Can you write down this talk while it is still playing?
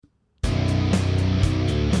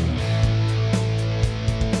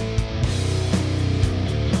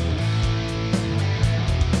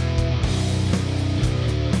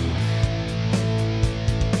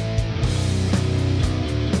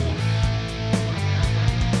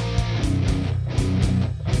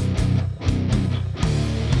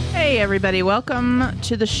Hey, everybody. Welcome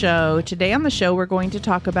to the show. Today on the show, we're going to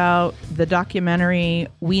talk about the documentary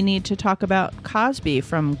We Need to Talk About Cosby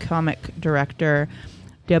from comic director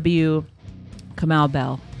W. Kamau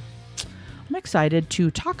Bell. I'm excited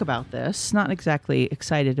to talk about this. Not exactly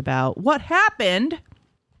excited about what happened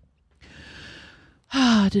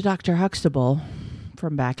to Dr. Huxtable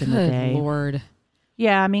from back in the day. Good Lord.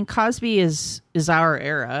 Yeah, I mean, Cosby is our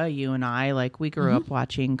era, you and I. Like, we grew up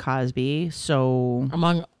watching Cosby, so...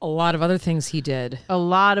 Among a lot of other things he did. A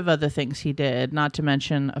lot of other things he did, not to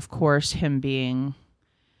mention, of course, him being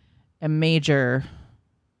a major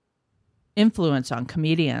influence on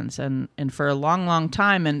comedians and for a long, long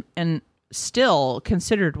time, and still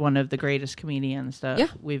considered one of the greatest comedians that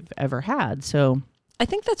we've ever had. So I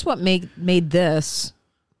think that's what made this,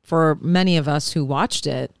 for many of us who watched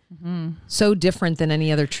it, so different than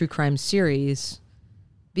any other true crime series,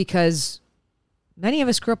 because many of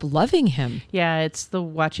us grew up loving him. Yeah, it's the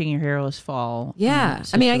watching your heroes fall. Yeah.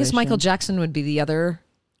 I mean, I guess Michael Jackson would be the other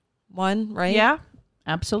one, right? Yeah,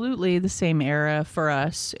 absolutely. The same era for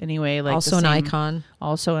us anyway. Like also an icon.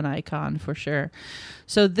 Also an icon for sure.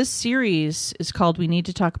 So this series is called We Need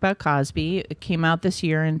to Talk About Cosby. It came out this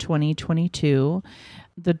year in 2022.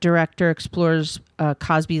 The director explores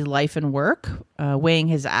Cosby's life and work, weighing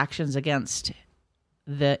his actions against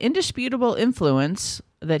the indisputable influence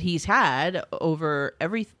that he's had over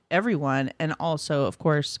everyone, and also, of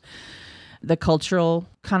course, the cultural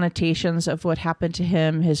connotations of what happened to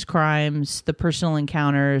him, his crimes, the personal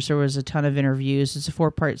encounters. There was a ton of interviews. It's a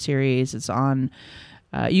 4-part series. It's on,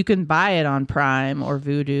 you can buy it on Prime or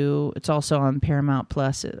Vudu. It's also on Paramount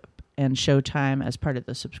Plus and Showtime as part of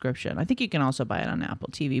the subscription. I think you can also buy it on Apple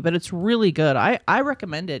TV, but it's really good. I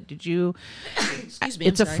recommend it. Did you? Excuse me.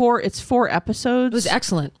 It's 4 episodes. It was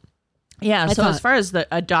excellent. Yeah. So as far as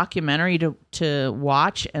a documentary to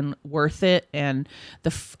watch and worth it, and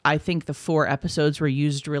I think the 4 episodes were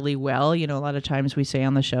used really well. You know, a lot of times we say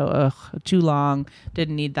on the show, ugh, too long,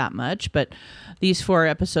 didn't need that much, but these 4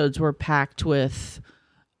 episodes were packed with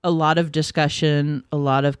a lot of discussion, a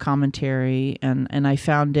lot of commentary, and I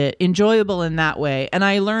found it enjoyable in that way. And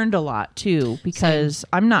I learned a lot too, because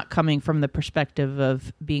I'm not coming from the perspective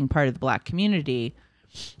of being part of the Black community.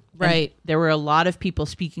 Right. And there were a lot of people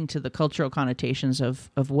speaking to the cultural connotations of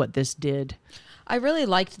what this did. I really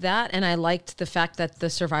liked that, and I liked the fact that the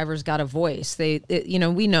survivors got a voice.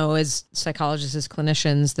 We know as psychologists, as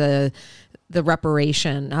clinicians, the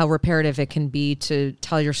reparation, how reparative it can be to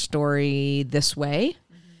tell your story this way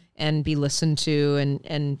and be listened to,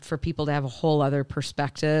 and for people to have a whole other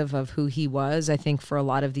perspective of who he was, I think, for a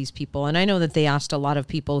lot of these people. And I know that they asked a lot of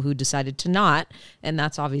people who decided to not, and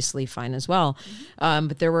that's obviously fine as well.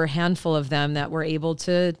 But there were a handful of them that were able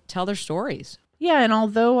to tell their stories. Yeah, and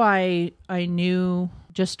although I knew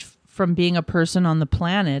just from being a person on the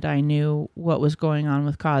planet, I knew what was going on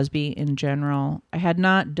with Cosby in general, I had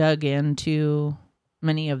not dug into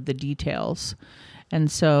many of the details.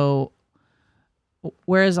 And so,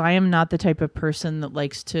 whereas I am not the type of person that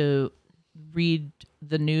likes to read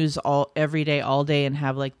the news every day, all day, and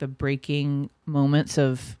have like the breaking moments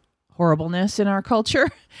of horribleness in our culture,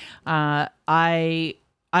 I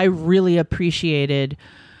really appreciate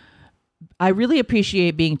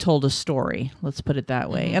being told a story. Let's put it that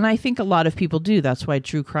way. And I think a lot of people do. That's why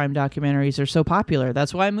true crime documentaries are so popular.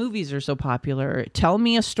 That's why movies are so popular. Tell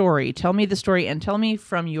me a story. Tell me the story, and tell me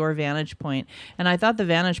from your vantage point. And I thought the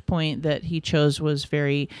vantage point that he chose was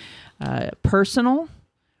very personal.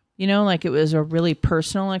 You know, like it was a really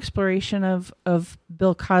personal exploration of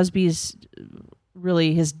Bill Cosby's,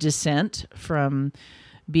 really his descent from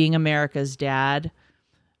being America's dad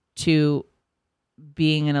to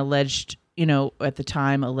being an alleged, at the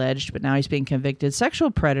time alleged, but now he's being convicted sexual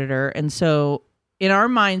predator. And so in our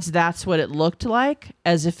minds, that's what it looked like,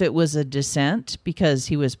 as if it was a descent, because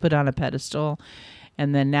he was put on a pedestal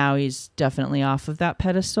and then now he's definitely off of that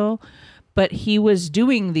pedestal. But he was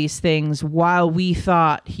doing these things while we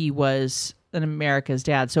thought he was an America's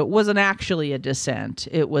dad. So it wasn't actually a descent.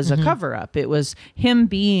 It was a cover up. It was him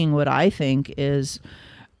being what I think is,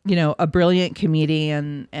 a brilliant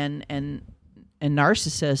comedian and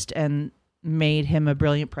narcissist, and made him a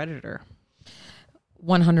brilliant predator.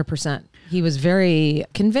 100%. He was very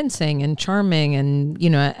convincing and charming. And,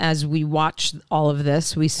 as we watch all of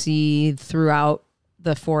this, we see throughout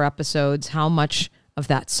the 4 episodes how much of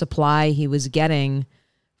that supply he was getting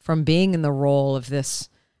from being in the role of this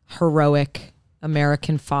heroic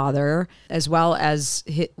American father, as well as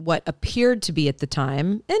what appeared to be at the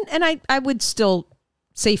time. And I would still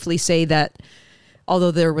safely say that although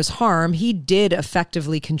there was harm, he did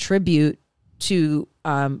effectively contribute to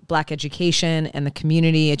Black education and the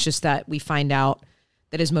community. It's just that we find out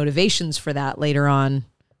that his motivations for that later on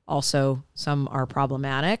also some are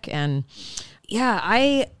problematic. And yeah,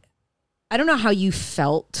 I don't know how you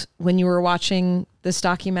felt when you were watching this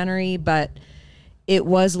documentary, but it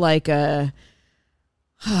was like this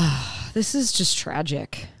is just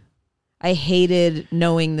tragic. I hated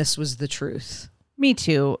knowing this was the truth. Me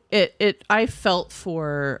too. I felt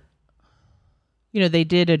for, they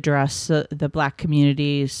did address the Black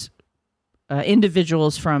communities,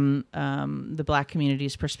 individuals from the Black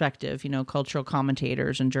community's perspective, cultural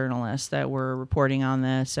commentators and journalists that were reporting on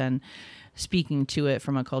this and speaking to it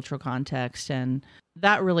from a cultural context. And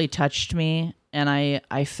that really touched me. And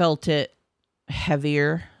I felt it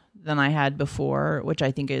heavier than I had before, which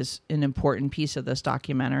I think is an important piece of this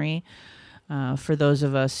documentary. For those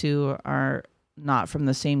of us who are not from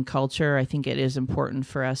the same culture, I think it is important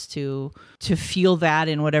for us to feel that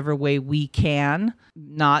in whatever way we can,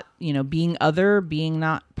 not, being other, being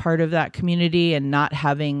not part of that community and not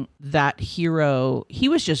having that hero. He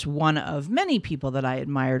was just one of many people that I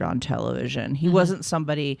admired on television. He wasn't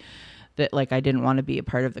somebody that I didn't want to be a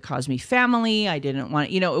part of the Cosby family. I didn't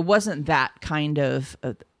want, it wasn't that kind of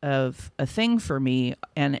a thing for me.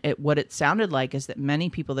 And what it sounded like is that many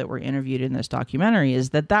people that were interviewed in this documentary is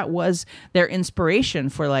that was their inspiration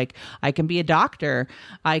for I can be a doctor.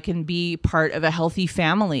 I can be part of a healthy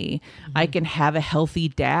family. I can have a healthy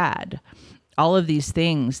dad. All of these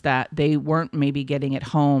things that they weren't maybe getting at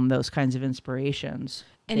home, those kinds of inspirations.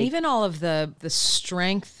 And even all of the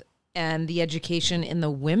strength and the education in the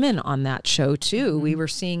women on that show too. We were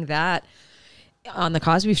seeing that on the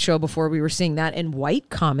Cosby Show before. We were seeing that in white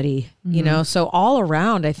comedy, so all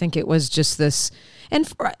around, I think it was just this, and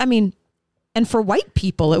for white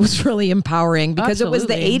people, it was really empowering because Absolutely.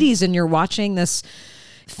 It was the 80s and you're watching this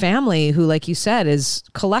family who, like you said, is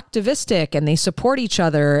collectivistic and they support each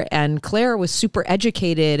other. And Claire was super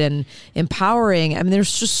educated and empowering. I mean,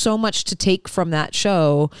 there's just so much to take from that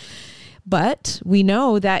show. But we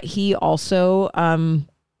know that he also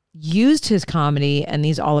used his comedy and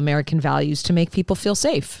these all-American values to make people feel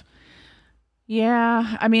safe.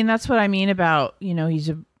 Yeah, I mean, that's what I mean about,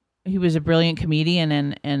 he was a brilliant comedian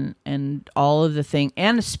and all of the thing,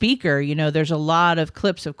 and a speaker. There's a lot of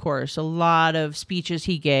clips, of course, a lot of speeches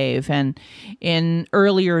he gave, and in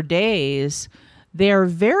earlier days, they're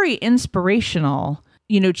very inspirational.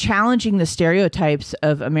 Challenging the stereotypes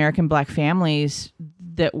of American Black families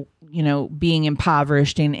that, being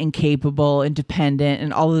impoverished and incapable, independent,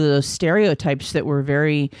 and all of those stereotypes that were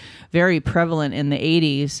very, very prevalent in the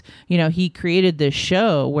 80s. He created this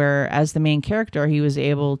show where, as the main character, he was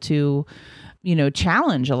able to,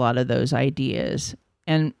 challenge a lot of those ideas.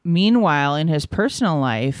 And meanwhile, in his personal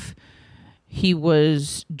life, he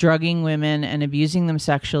was drugging women and abusing them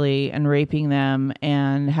sexually and raping them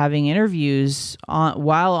and having interviews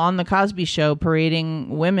while on the Cosby Show, parading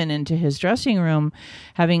women into his dressing room,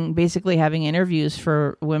 having interviews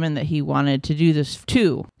for women that he wanted to do this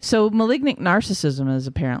to. So malignant narcissism is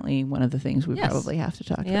apparently one of the things we probably have to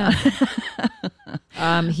talk about.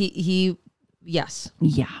 Yes.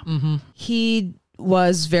 Yeah. Mm-hmm. He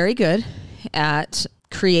was very good at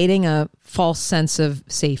creating a false sense of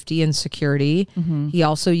safety and security. Mm-hmm. He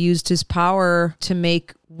also used his power to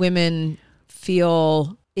make women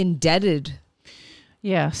feel indebted.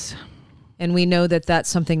 Yes. And we know that that's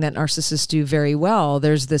something that narcissists do very well.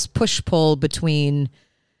 There's this push-pull between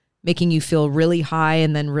making you feel really high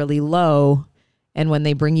and then really low. And when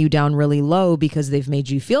they bring you down really low because they've made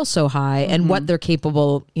you feel so high, and what they're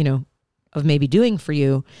capable, of maybe doing for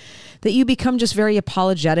you, that you become just very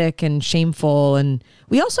apologetic and shameful. And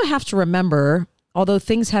we also have to remember, although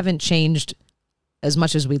things haven't changed as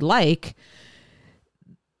much as we'd like,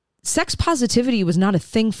 sex positivity was not a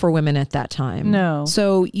thing for women at that time. No.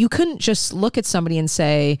 So you couldn't just look at somebody and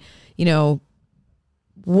say,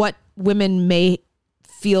 what women may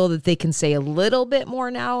feel that they can say a little bit more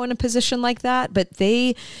now in a position like that. But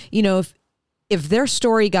they, if their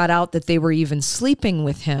story got out that they were even sleeping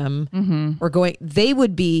with him or they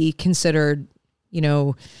would be considered,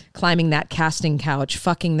 climbing that casting couch,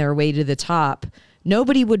 fucking their way to the top.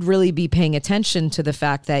 Nobody would really be paying attention to the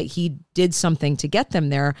fact that he did something to get them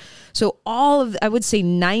there. So I would say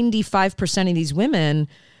 95% of these women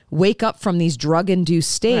wake up from these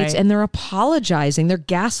drug-induced states and they're apologizing. They're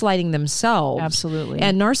gaslighting themselves. Absolutely.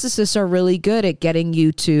 And narcissists are really good at getting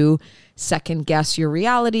you to second guess your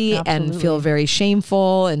reality and feel very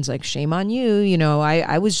shameful. And it's like, shame on you.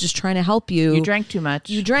 I was just trying to help you. You drank too much.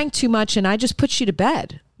 You drank too much and I just put you to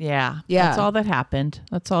bed. Yeah. That's all that happened.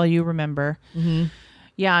 That's all you remember. Mm-hmm.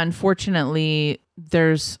 Yeah. Unfortunately,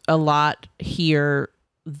 there's a lot here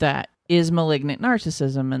that is malignant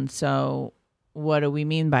narcissism. And so what do we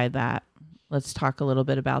mean by that? let's talk a little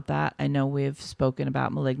bit about that. I know we've spoken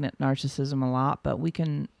about malignant narcissism a lot, but we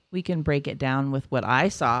can break it down with what I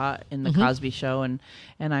saw in the Cosby Show, and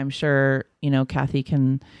I'm sure, Kathy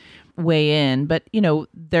can weigh in. But,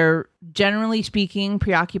 they're generally speaking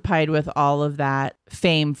preoccupied with all of that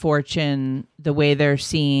fame, fortune, the way they're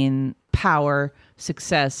seeing power,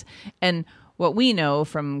 success. And what we know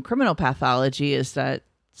from criminal pathology is that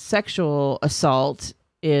sexual assault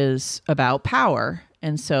is about power.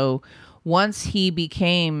 And so once he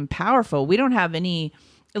became powerful, we don't have any,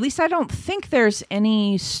 at least I don't think there's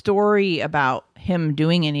any story about him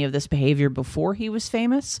doing any of this behavior before he was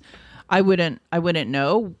famous. I wouldn't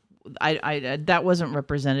know. I that wasn't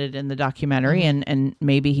represented in the documentary, and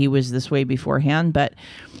maybe he was this way beforehand, but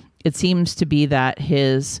it seems to be that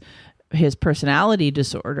his personality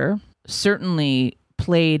disorder certainly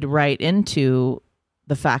played right into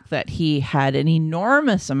the fact that he had an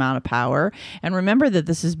enormous amount of power. And remember that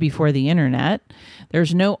this is before the internet.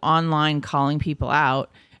 There's no online calling people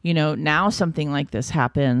out. Now something like this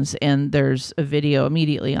happens and there's a video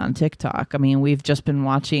immediately on TikTok. I mean, we've just been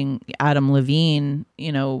watching Adam Levine,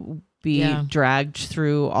 be dragged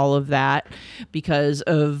through all of that because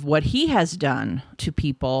of what he has done to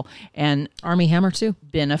people, and Armie Hammer too,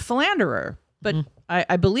 been a philanderer. But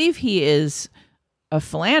I believe he is a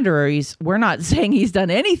philanderer. We're not saying he's done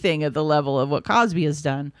anything at the level of what Cosby has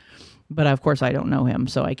done, but of course I don't know him,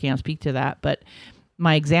 so I can't speak to that. But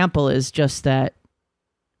my example is just that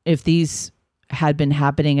if these had been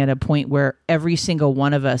happening at a point where every single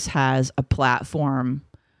one of us has a platform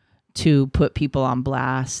to put people on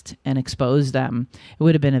blast and expose them, it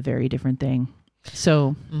would have been a very different thing.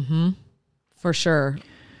 So, for sure.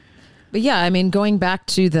 But yeah, I mean, going back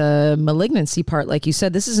to the malignancy part, like you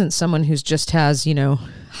said, this isn't someone who's just has,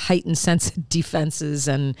 heightened sense of defenses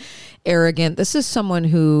and arrogant. This is someone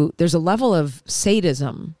who there's a level of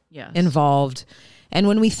sadism involved. And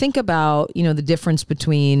when we think about, the difference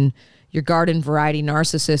between your garden variety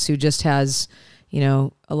narcissist who just has,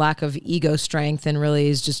 a lack of ego strength and really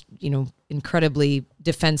is just, incredibly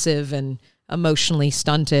defensive and emotionally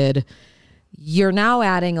stunted, you're now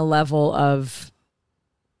adding a level of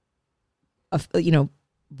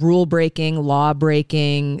rule breaking, law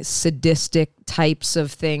breaking, sadistic types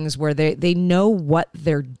of things where they know what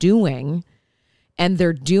they're doing and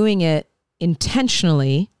they're doing it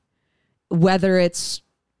intentionally, whether it's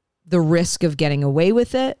the risk of getting away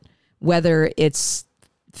with it, whether it's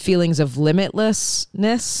feelings of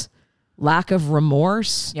limitlessness, lack of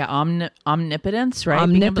remorse. Yeah, omnipotence, right?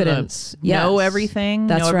 Omnipotence. Know everything,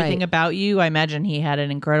 That's know everything right. about you. I imagine he had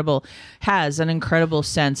an incredible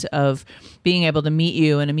sense of being able to meet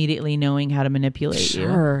you and immediately knowing how to manipulate you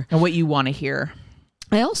and what you want to hear.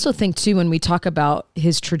 I also think too, when we talk about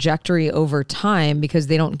his trajectory over time, because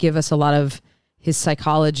they don't give us a lot of his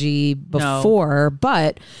psychology before,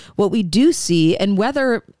 but what we do see, and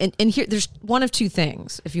whether, and here, there's one of two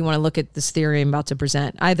things, if you want to look at this theory I'm about to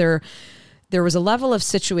present. Either there was a level of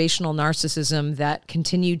situational narcissism that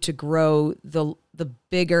continued to grow the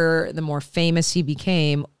bigger, the more famous he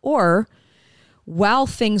became, or while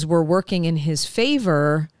things were working in his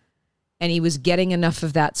favor and he was getting enough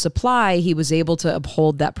of that supply, he was able to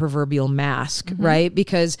uphold that proverbial mask, right?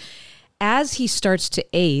 Because as he starts to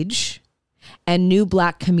age, and new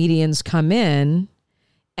Black comedians come in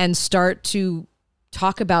and start to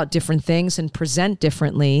talk about different things and present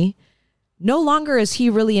differently, no longer is he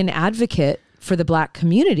really an advocate for the Black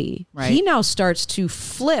community. Right. He now starts to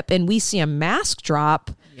flip, and we see a mask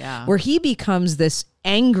drop where he becomes this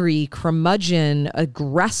angry, curmudgeon,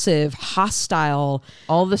 aggressive, hostile.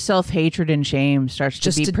 All the self-hatred and shame starts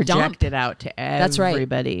to be projected out to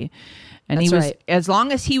everybody. Right. And he was, as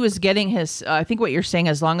long as he was getting his, I think what you're saying,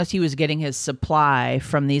 as long as he was getting his supply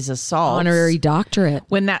from these assaults. Honorary doctorate.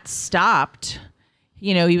 When that stopped,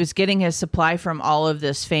 he was getting his supply from all of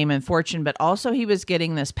this fame and fortune, but also he was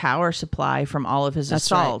getting this power supply from all of his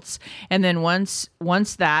assaults. Right. And then once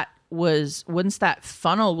that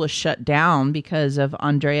funnel was shut down because of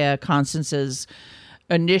Andrea Constance's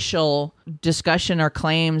initial discussion or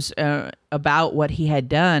claims about what he had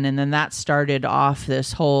done, and then that started off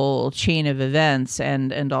this whole chain of events,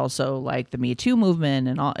 and also like the Me Too movement,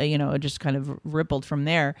 and all, it just kind of rippled from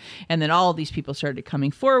there. And then all of these people started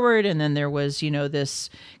coming forward, and then there was this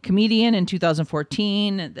comedian in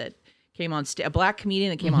 2014 that came on a Black comedian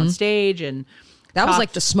that came on stage, and that was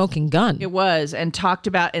like the smoking gun. It was, and talked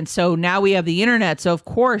about, and so now we have the internet, so of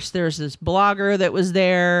course there's this blogger that was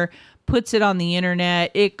there puts it on the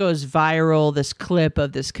internet. It goes viral, this clip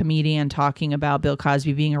of this comedian talking about Bill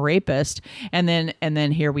Cosby being a rapist. And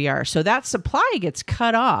then here we are. So that supply gets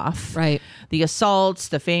cut off. Right. The assaults,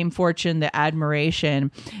 the fame, fortune, the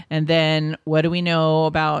admiration. And then what do we know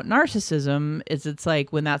about narcissism is it's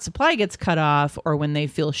like when that supply gets cut off or when they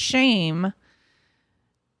feel shame,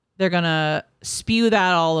 they're going to spew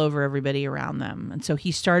that all over everybody around them. And so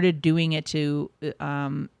he started doing it to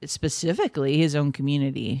specifically his own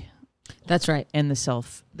community. That's right. And the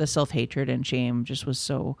self-hatred and shame just was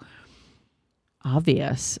so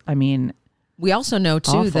obvious. I mean, we also know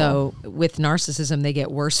too, awful. though, with narcissism, they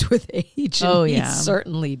get worse with age. And he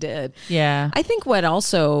certainly did. Yeah. I think what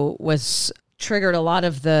also was triggered a lot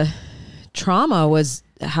of the trauma was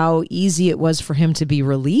how easy it was for him to be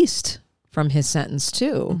released from his sentence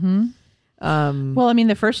too. Mm-hmm. Well, I mean,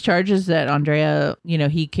 the first charges that Andrea,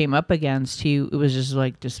 he came up against, it was just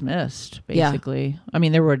like dismissed, basically. Yeah. I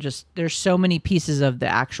mean, there's so many pieces of the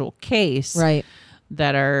actual case, right,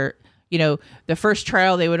 that are, the first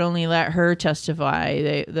trial, they would only let her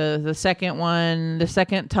testify. The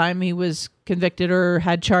second time he was convicted or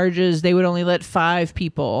had charges, they would only let 5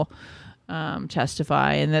 people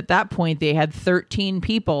testify. And at that point, they had 13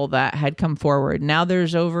 people that had come forward. Now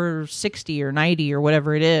there's over 60 or 90 or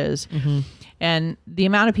whatever it is. Mm-hmm. And the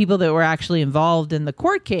amount of people that were actually involved in the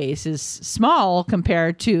court case is small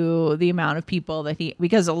compared to the amount of people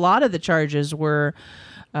because a lot of the charges were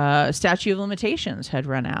statute of limitations had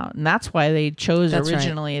run out. And that's why they chose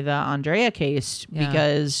originally the Andrea case,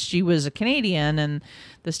 because she was a Canadian and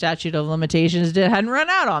the statute of limitations hadn't run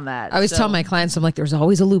out on that. I always tell my clients, I'm like, there's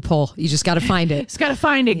always a loophole. You just got to find it. Just got to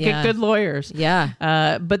find it. Get good lawyers.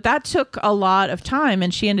 Yeah. But that took a lot of time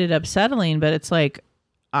and she ended up settling. But it's like,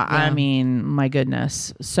 I mean, my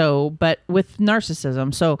goodness. So, but with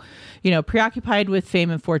narcissism, so, preoccupied with fame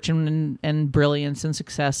and fortune and brilliance and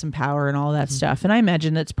success and power and all that stuff. And I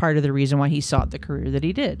imagine that's part of the reason why he sought the career that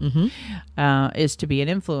he did, is to be an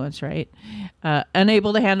influence, right?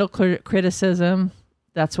 Unable to handle criticism.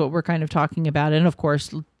 That's what we're kind of talking about. And of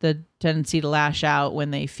course, the tendency to lash out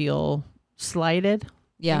when they feel slighted.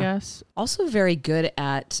 Yeah. I guess. Also very good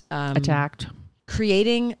at attacked,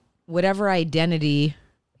 creating whatever identity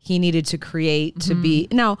he needed to create to be.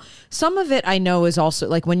 Now, some of it I know is also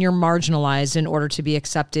like when you're marginalized in order to be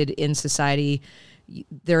accepted in society,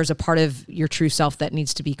 there's a part of your true self that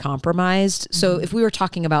needs to be compromised. So if we were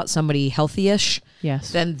talking about somebody healthy-ish,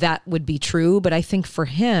 then that would be true. But I think for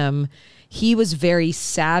him, he was very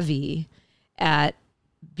savvy at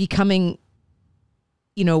becoming,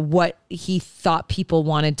 what he thought people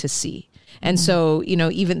wanted to see. And so,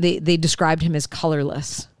 even they described him as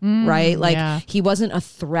colorless, right? Like he wasn't a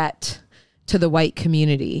threat to the white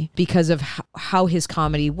community because of how his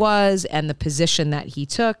comedy was and the position that he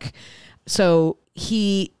took. So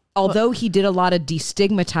although he did a lot of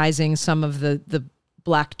destigmatizing some of the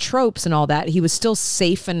Black tropes and all that, he was still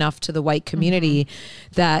safe enough to the white community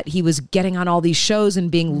that he was getting on all these shows and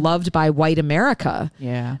being loved by white America.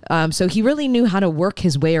 Yeah. So he really knew how to work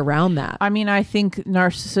his way around that. I mean, I think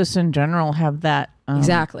narcissists in general have that.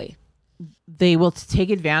 Exactly. They will take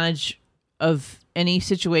advantage of any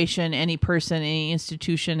situation, any person, any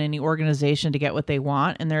institution, any organization to get what they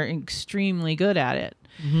want. And they're extremely good at it.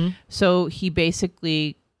 Mm-hmm. So he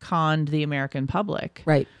basically conned the American public.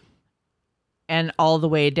 Right. And all the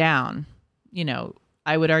way down,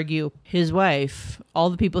 I would argue his wife, all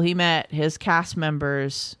the people he met, his cast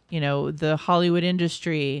members, the Hollywood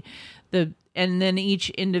industry, and then each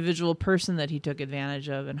individual person that he took advantage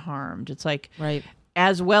of and harmed. It's like, right.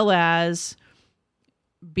 As well as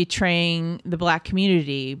betraying the Black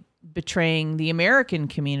community, betraying the American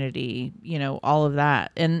community, all of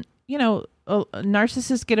that. And,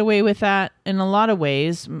 narcissists get away with that in a lot of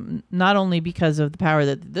ways, not only because of the power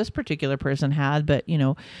that this particular person had, but,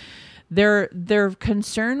 they're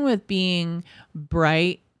concerned with being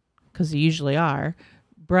bright, because they usually are,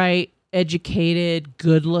 bright, educated,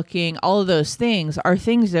 good looking. All of those things are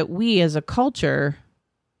things that we as a culture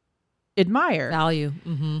admire. Value.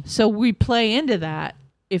 Mm-hmm. So we play into that.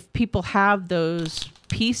 If people have those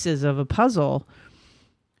pieces of a puzzle,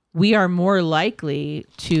 we are more likely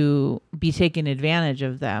to be taken advantage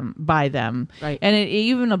of by them. Right. And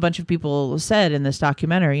even a bunch of people said in this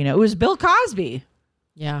documentary, it was Bill Cosby.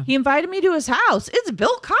 Yeah. He invited me to his house. It's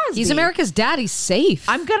Bill Cosby. He's America's dad. He's safe.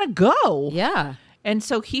 I'm going to go. Yeah. And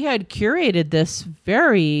so he had curated this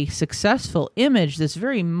very successful image, this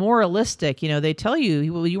very moralistic, they tell you,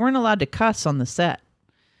 you weren't allowed to cuss on the set.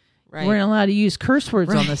 Right. You weren't allowed to use curse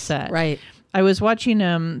words on the set. Right. I was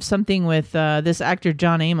watching something with this actor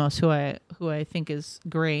John Amos, who I think is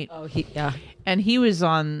great. Oh, yeah. And he was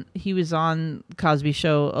on Cosby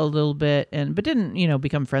Show a little bit, but didn't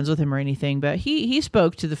become friends with him or anything. But he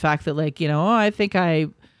spoke to the fact that I think I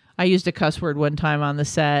used a cuss word one time on the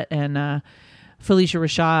set, and Felicia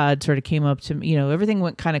Rashad sort of came up to me. Everything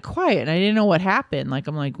went kind of quiet, and I didn't know what happened. Like,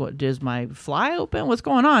 I'm like, what, does my fly open? What's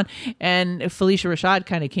going on? And Felicia Rashad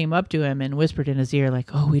kind of came up to him and whispered in his ear, like,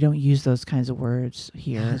 oh, we don't use those kinds of words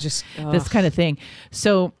here. This kind of thing.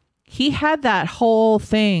 So he had that whole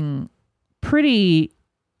thing pretty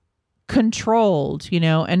controlled,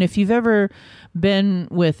 and if you've ever been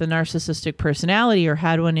with a narcissistic personality or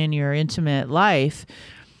had one in your intimate life,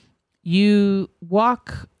 you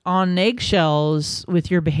walk on eggshells with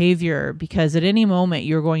your behavior, because at any moment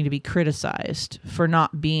you're going to be criticized for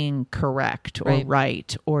not being correct or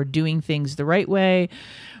right or doing things the right way.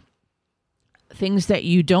 Things that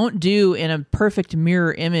you don't do in a perfect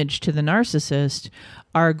mirror image to the narcissist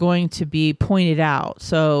are going to be pointed out.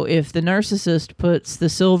 So if the narcissist puts the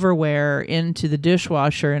silverware into the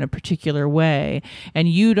dishwasher in a particular way and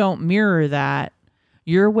you don't mirror that,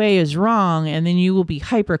 your way is wrong, and then you will be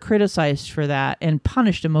hyper criticized for that and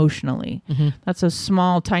punished emotionally. Mm-hmm. That's a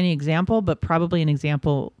small, tiny example, but probably an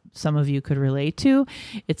example some of you could relate to.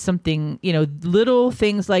 It's something, little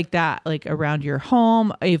things like that, like around your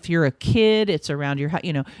home. If you're a kid, it's around your,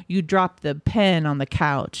 you drop the pen on the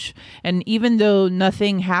couch. And even though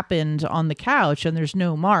nothing happened on the couch and there's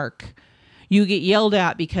no mark, you get yelled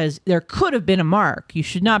at because there could have been a mark. You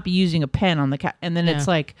should not be using a pen on the couch. And then it's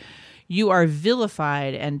like, you are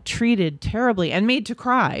vilified and treated terribly and made to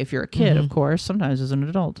cry if you're a kid, of course, sometimes as an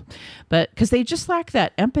adult. But because they just lack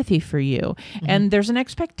that empathy for you. Mm-hmm. And there's an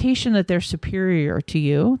expectation that they're superior to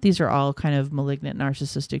you. These are all kind of malignant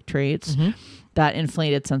narcissistic traits. Mm-hmm. That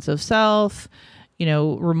inflated sense of self.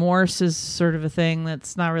 Remorse is sort of a thing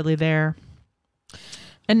that's not really there.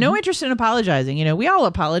 And no interest in apologizing. We all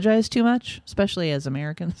apologize too much, especially as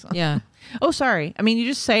Americans. Yeah. Oh, sorry. I mean, you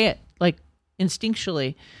just say it like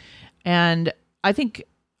instinctually. And I think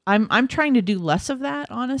I'm trying to do less of that,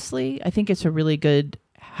 honestly. I think it's a really good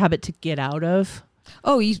habit to get out of.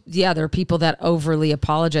 Oh, yeah, there are people that overly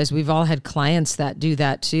apologize. We've all had clients that do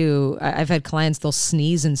that too. I've had clients, they'll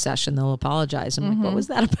sneeze in session, they'll apologize. I'm like, what was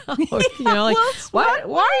that about? Why are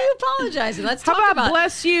you apologizing? Let's talk about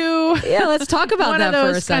bless you. Yeah, let's talk about that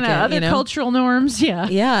for a second. Other cultural norms, yeah.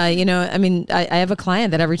 Yeah, I mean, I have a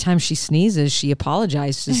client that every time she sneezes, she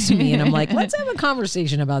apologizes to me, and I'm like, let's have a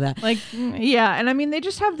conversation about that. Like, yeah, and I mean, they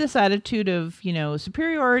just have this attitude of,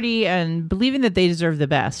 superiority and believing that they deserve the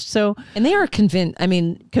best. So, and they are convinced. I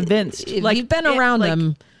mean, convinced. Like, you've been around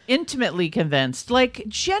them. Intimately convinced, like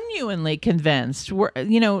genuinely convinced.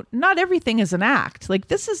 Not everything is an act. Like,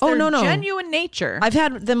 this is their genuine nature. I've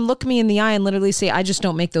had them look me in the eye and literally say, I just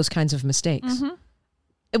don't make those kinds of mistakes.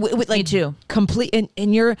 Like, me too. Complete.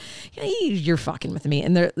 And you're fucking with me.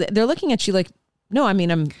 And they're looking at you like, no, I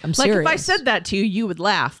mean, I'm serious. Like, if I said that to you, you would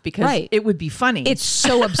laugh because it would be funny. It's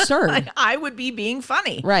so absurd. Like, I would be being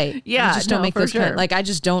funny. Right. Yeah. I just don't make those I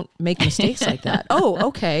just don't make mistakes like that. Oh,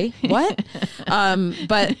 okay. What?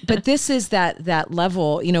 But this is that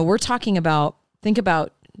level, we're talking about, think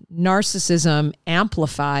about narcissism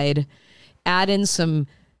amplified, add in some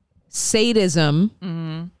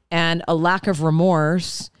sadism and a lack of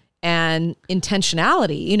remorse and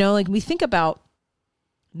intentionality. Like, we think about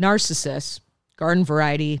narcissists, garden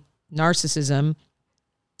variety narcissism,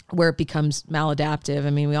 where it becomes maladaptive. I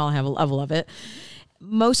mean, we all have a level of it.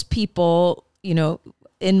 Most people,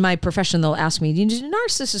 in my profession, they'll ask me, do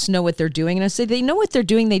narcissists know what they're doing? And I say, they know what they're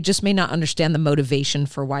doing. They just may not understand the motivation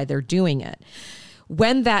for why they're doing it.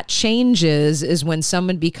 When that changes is when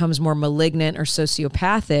someone becomes more malignant or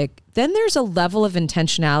sociopathic. Then there's a level of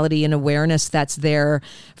intentionality and awareness that's there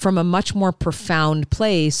from a much more profound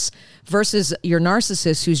place versus your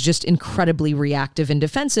narcissist who's just incredibly reactive and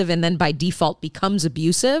defensive and then by default becomes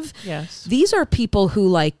abusive. Yes. These are people who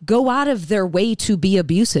like go out of their way to be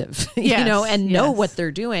abusive, and know what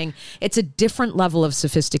they're doing. It's a different level of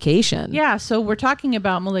sophistication. Yeah. So we're talking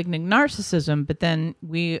about malignant narcissism, but then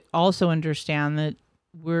we also understand that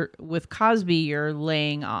with Cosby, you're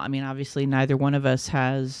laying, I mean, obviously neither one of us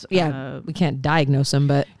has. Yeah, we can't diagnose him,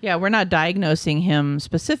 but. Yeah, we're not diagnosing him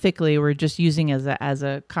specifically. We're just using as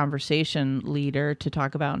a conversation leader to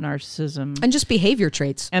talk about narcissism. And just behavior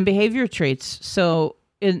traits. So,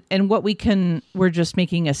 we're just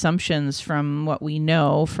making assumptions from what we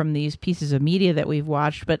know from these pieces of media that we've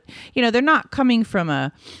watched. But, they're not coming from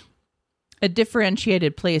a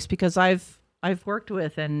differentiated place, because I've worked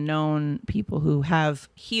with and known people who have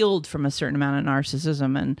healed from a certain amount of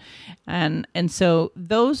narcissism, and so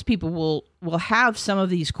those people will will have some of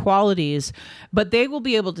these qualities, but they will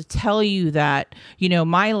be able to tell you that,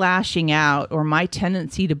 my lashing out or my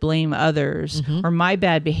tendency to blame others or my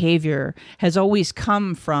bad behavior has always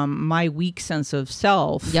come from my weak sense of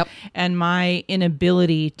self and my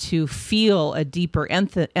inability to feel a deeper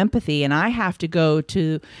empathy. And I have to go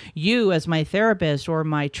to you as my therapist or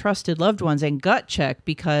my trusted loved ones and gut check,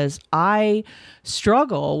 because I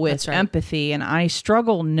struggle with empathy and I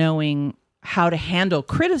struggle knowing how to handle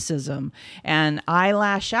criticism, and I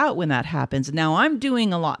lash out when that happens. Now I'm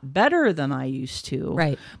doing a lot better than I used to.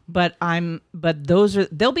 Right. But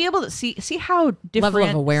they'll be able to see how different level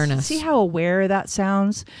of awareness. See how aware that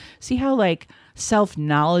sounds. See how like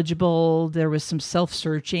self-knowledgeable, there was some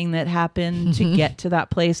self-searching that happened to get to that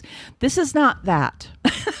place. This is not that.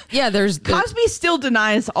 Yeah, Cosby still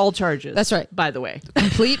denies all charges. That's right. By the way.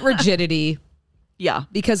 Complete rigidity. Yeah.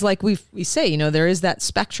 Because like we say, there is that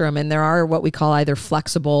spectrum, and there are what we call either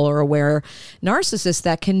flexible or aware narcissists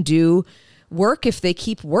that can do work if they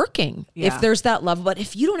keep working, if there's that level. But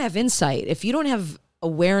if you don't have insight, if you don't have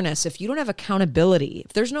awareness, if you don't have accountability,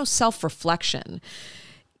 if there's no self-reflection,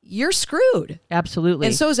 you're screwed. Absolutely.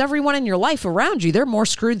 And so is everyone in your life around you. They're more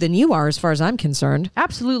screwed than you are, as far as I'm concerned.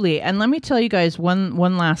 Absolutely. And let me tell you guys one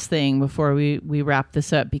last thing before we wrap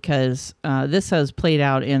this up, because this has played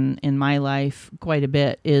out in my life quite a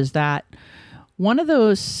bit, is that one of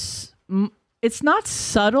those, it's not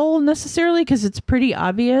subtle necessarily because it's pretty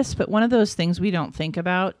obvious, but one of those things we don't think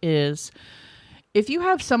about is if you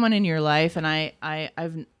have someone in your life, and I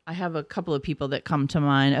have a couple of people that come to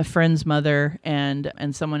mind, a friend's mother and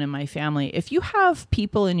someone in my family. If you have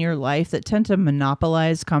people in your life that tend to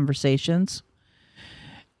monopolize conversations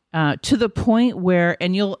to the point where,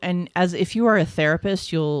 and as if you are a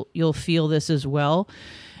therapist, you'll feel this as well.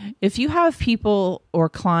 If you have people or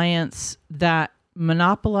clients that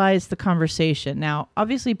monopolize the conversation, now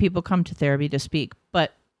obviously people come to therapy to speak,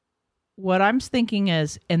 but what I'm thinking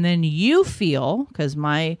is, and then you feel, because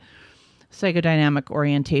my psychodynamic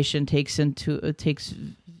orientation takes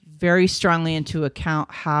very strongly into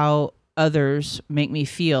account how others make me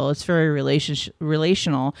feel. It's very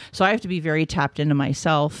relational. So I have to be very tapped into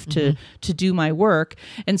myself to do my work.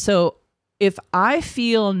 And so if I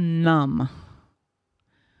feel numb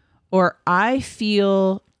or I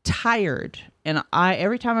feel tired, and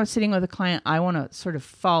every time I'm sitting with a client, I want to sort of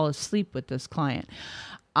fall asleep with this client,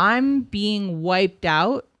 I'm being wiped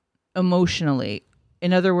out emotionally.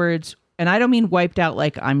 In other words, and I don't mean wiped out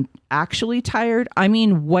like I'm actually tired. I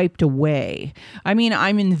mean wiped away. I mean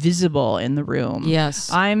I'm invisible in the room. Yes.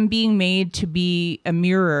 I'm being made to be a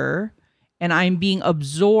mirror, and I'm being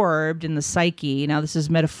absorbed in the psyche. Now, this is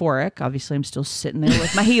metaphoric. Obviously, I'm still sitting there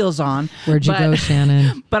with my heels on. Where'd you go,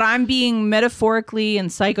 Shannon? But I'm being metaphorically and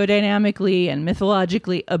psychodynamically and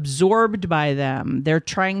mythologically absorbed by them. They're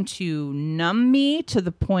trying to numb me to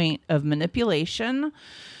the point of manipulation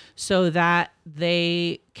so that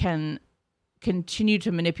they can continue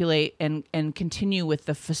to manipulate and continue with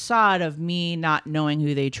the facade of me not knowing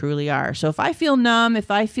who they truly are. So if I feel numb,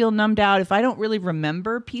 if I feel numbed out, if I don't really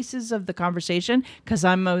remember pieces of the conversation, because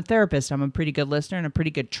I'm a therapist, I'm a pretty good listener and a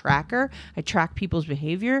pretty good tracker. I track people's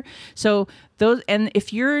behavior. So and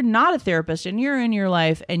if you're not a therapist and you're in your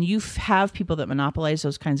life and you have people that monopolize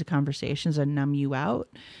those kinds of conversations and numb you out,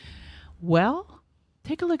 well,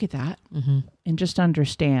 take a look at that and just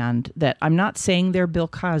understand that I'm not saying they're Bill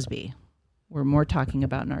Cosby. We're more talking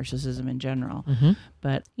about narcissism in general.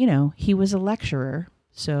 But, he was a lecturer.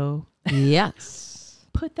 So yes,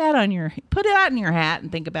 put that in your hat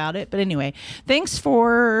and think about it. But anyway, thanks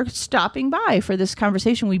for stopping by for this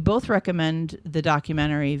conversation. We both recommend the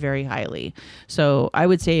documentary very highly. So I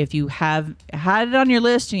would say if you have had it on your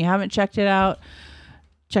list and you haven't checked it out,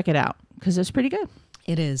 check it out because it's pretty good.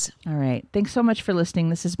 It is. All right. Thanks so much for listening.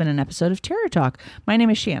 This has been an episode of Terror Talk. My name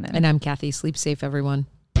is Shannon. And I'm Kathy. Sleep safe, everyone.